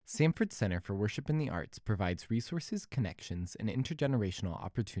Samford Center for Worship and the Arts provides resources, connections, and intergenerational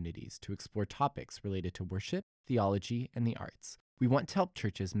opportunities to explore topics related to worship, theology, and the arts. We want to help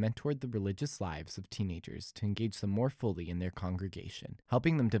churches mentor the religious lives of teenagers to engage them more fully in their congregation,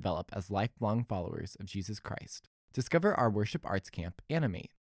 helping them develop as lifelong followers of Jesus Christ. Discover our Worship Arts Camp,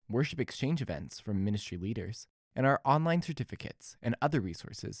 Animate, worship exchange events from ministry leaders, and our online certificates and other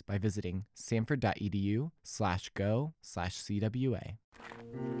resources by visiting samford.edu/go/CWA.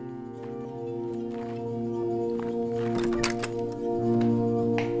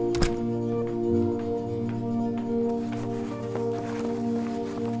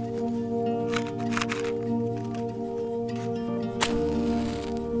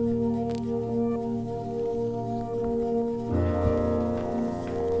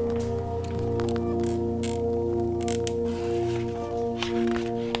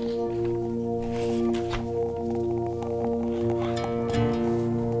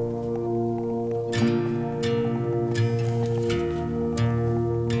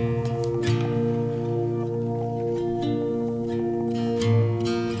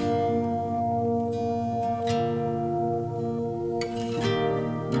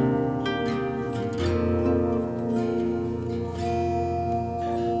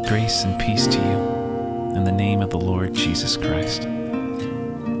 Grace and peace to you, in the name of the Lord Jesus Christ.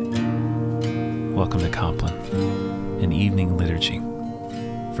 Welcome to Compline, an evening liturgy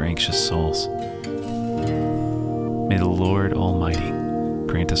for anxious souls. May the Lord Almighty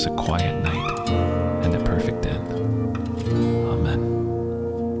grant us a quiet night and a perfect end. Amen.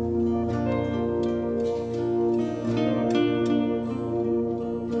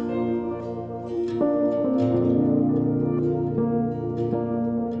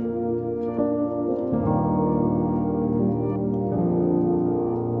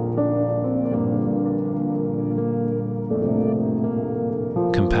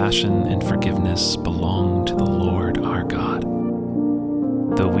 Compassion and forgiveness belong to the Lord our God,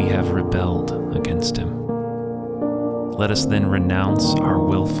 though we have rebelled against him. Let us then renounce our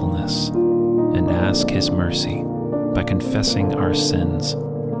willfulness and ask his mercy by confessing our sins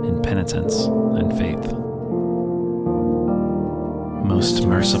in penitence and faith. Most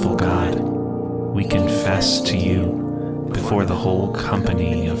merciful God, we confess to you before the whole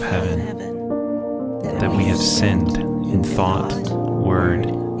company of heaven that we have sinned in thought,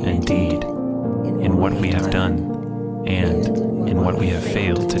 word, and deed, in what we have done, and in what we have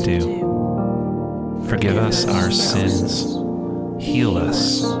failed to do. Forgive us our sins, heal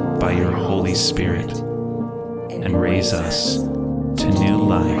us by your Holy Spirit, and raise us to new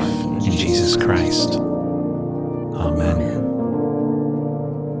life in Jesus Christ. Amen.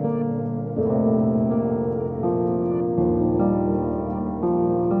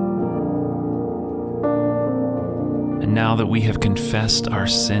 And now that we have confessed our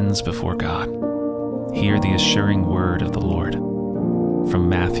sins before God, hear the assuring word of the Lord from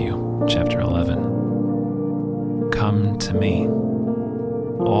Matthew chapter 11. Come to me,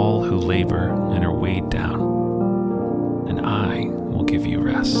 all who labor and are weighed down, and I will give you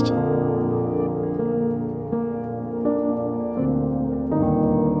rest.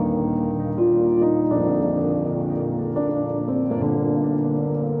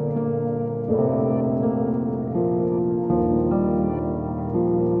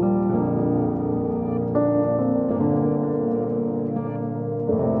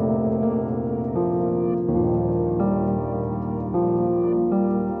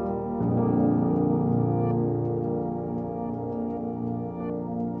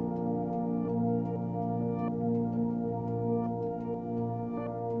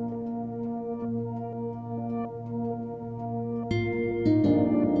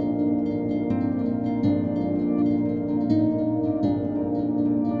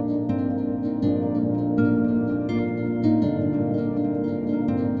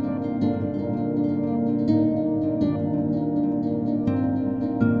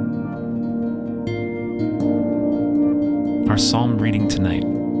 Our psalm reading tonight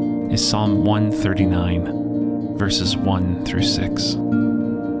is Psalm 139, verses 1 through 6.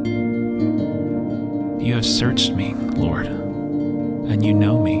 You have searched me, Lord, and you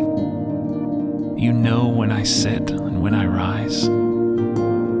know me. You know when I sit and when I rise.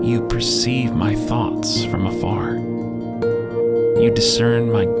 You perceive my thoughts from afar. You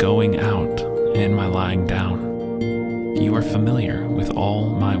discern my going out and my lying down. You are familiar with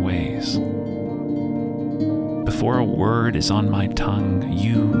all my ways. Before a word is on my tongue,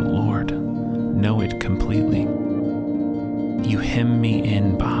 you, Lord, know it completely. You hem me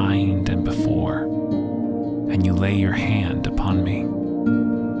in behind and before, and you lay your hand upon me.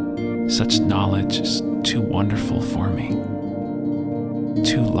 Such knowledge is too wonderful for me.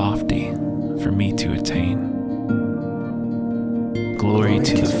 too lofty for me to attain. Glory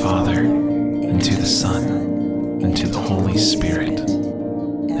to the Father, and to the Son, and to the Holy Spirit,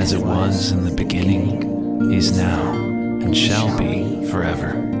 as it was in the beginning, is now, and shall be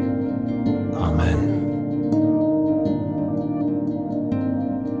forever. Amen.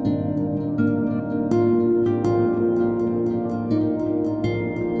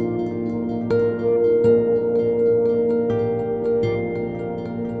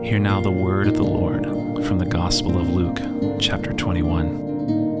 Hear now the word of the Lord from the Gospel of Luke, chapter 21.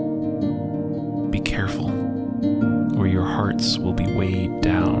 Be careful, or your hearts will be weighed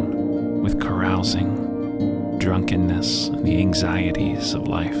down with carousing, drunkenness, and the anxieties of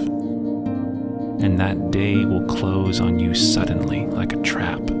life. And that day will close on you suddenly like a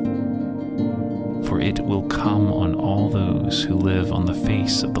trap, for it will come on all those who live on the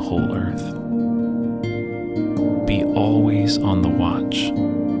face of the whole earth. Be always on the watch,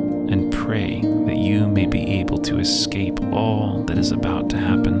 and pray that you may be able to escape all that is about to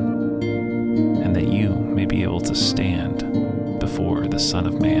happen, and that you may be able to stand before the Son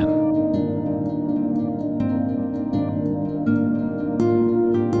of Man.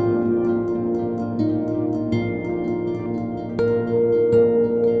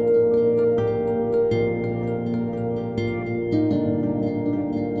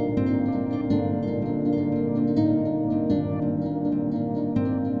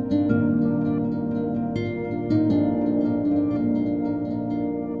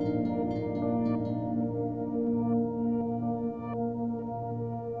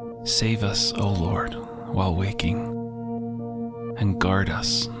 Save us, O Lord, while waking, and guard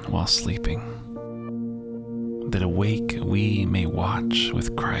us while sleeping, that awake we may watch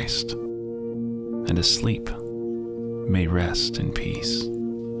with Christ, and asleep may rest in peace.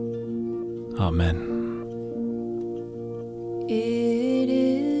 Amen. It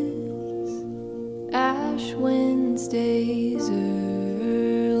is Ash Wednesday's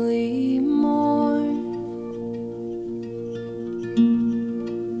early morn.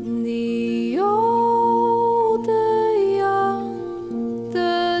 The old, the young,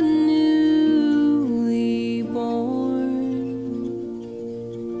 the newly born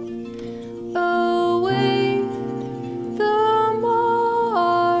await the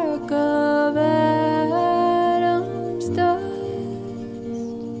mark of Adam's dust,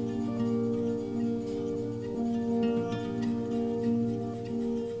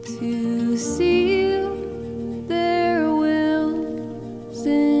 to seal their wills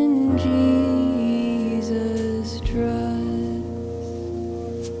in Jesus' trust.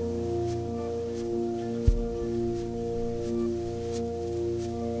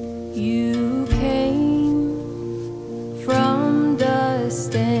 You came from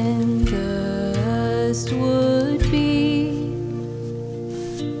dust, and dust would be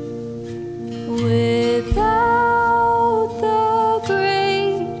without the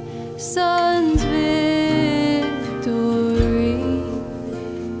great Son's victory.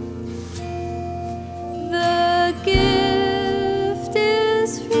 The gift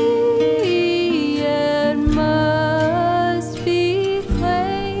is free and must be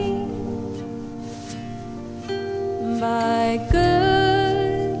claimed by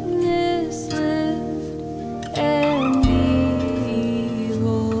goodness lived and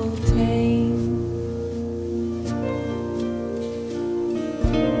evil tamed.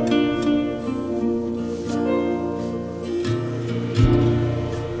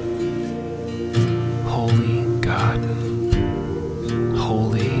 Holy God,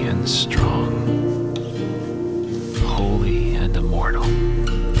 holy and strong, holy and immortal,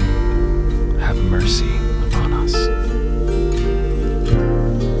 have mercy upon us.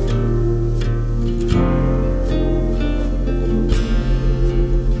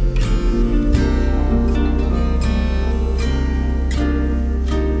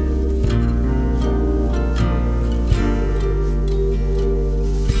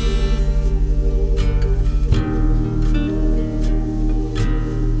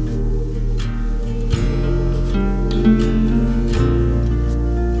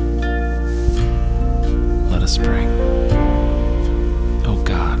 Let us pray. O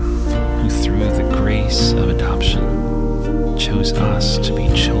God, who through the grace of adoption chose us to be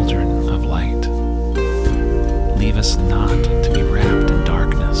children of light, leave us not to be wrapped in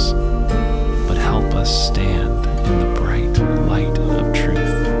darkness, but help us stand in the bright light of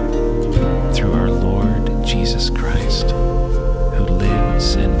truth, through our Lord Jesus Christ, who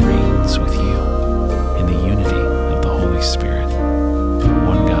lives and reigns with you in the unity of the Holy Spirit,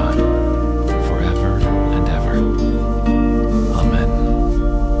 one God, forever and ever. Amen.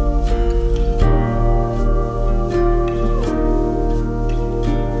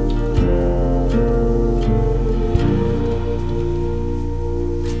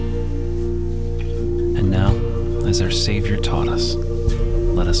 as our Savior taught us.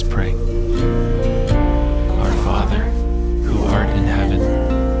 Let us pray. Our Father, who art in heaven,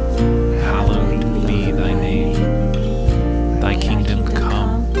 hallowed be thy name. Thy kingdom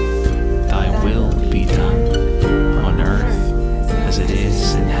come, thy will be done, on earth as it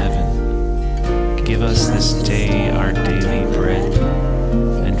is in heaven. Give us this day our daily bread,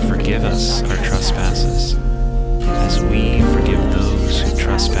 and forgive us our trespasses, as we forgive those who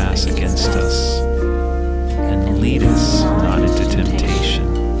trespass against us. And lead us not into temptation,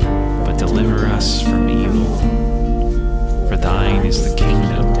 but deliver us from evil. For thine is the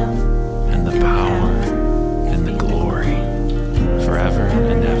kingdom, and the power, and the glory, forever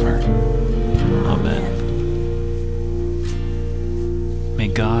and ever. Amen. May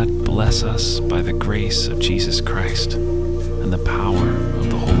God bless us by the grace of Jesus Christ and the power of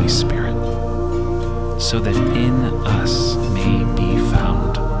the Holy Spirit, so that in us may be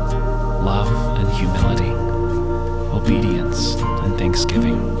found love and humility, obedience and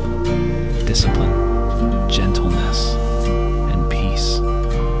thanksgiving, discipline, gentleness, and peace,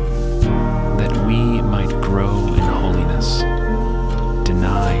 that we might grow in holiness,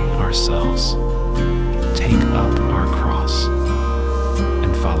 deny ourselves, take up our cross,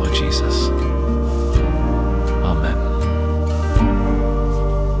 and follow Jesus. Amen.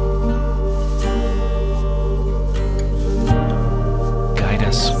 Guide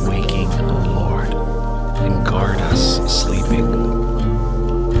us waking, O Lord, and guard us sleeping,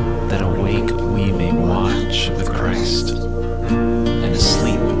 that awake we may watch with Christ, and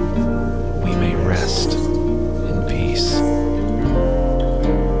asleep we may rest in peace.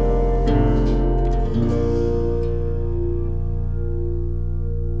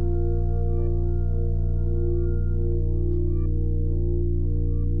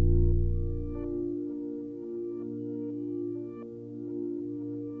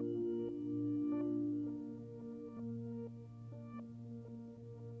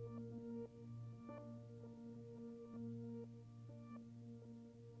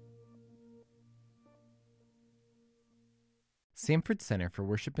 Sanford Center for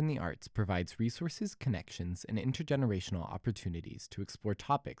Worship in the Arts provides resources, connections, and intergenerational opportunities to explore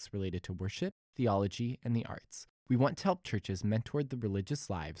topics related to worship, theology, and the arts. We want to help churches mentor the religious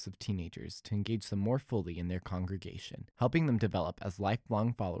lives of teenagers to engage them more fully in their congregation, helping them develop as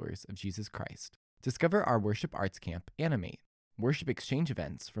lifelong followers of Jesus Christ. Discover our Worship Arts Camp, Animate, worship exchange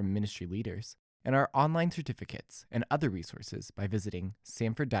events from ministry leaders, and our online certificates and other resources by visiting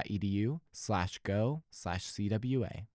sanford.edu/go/CWA.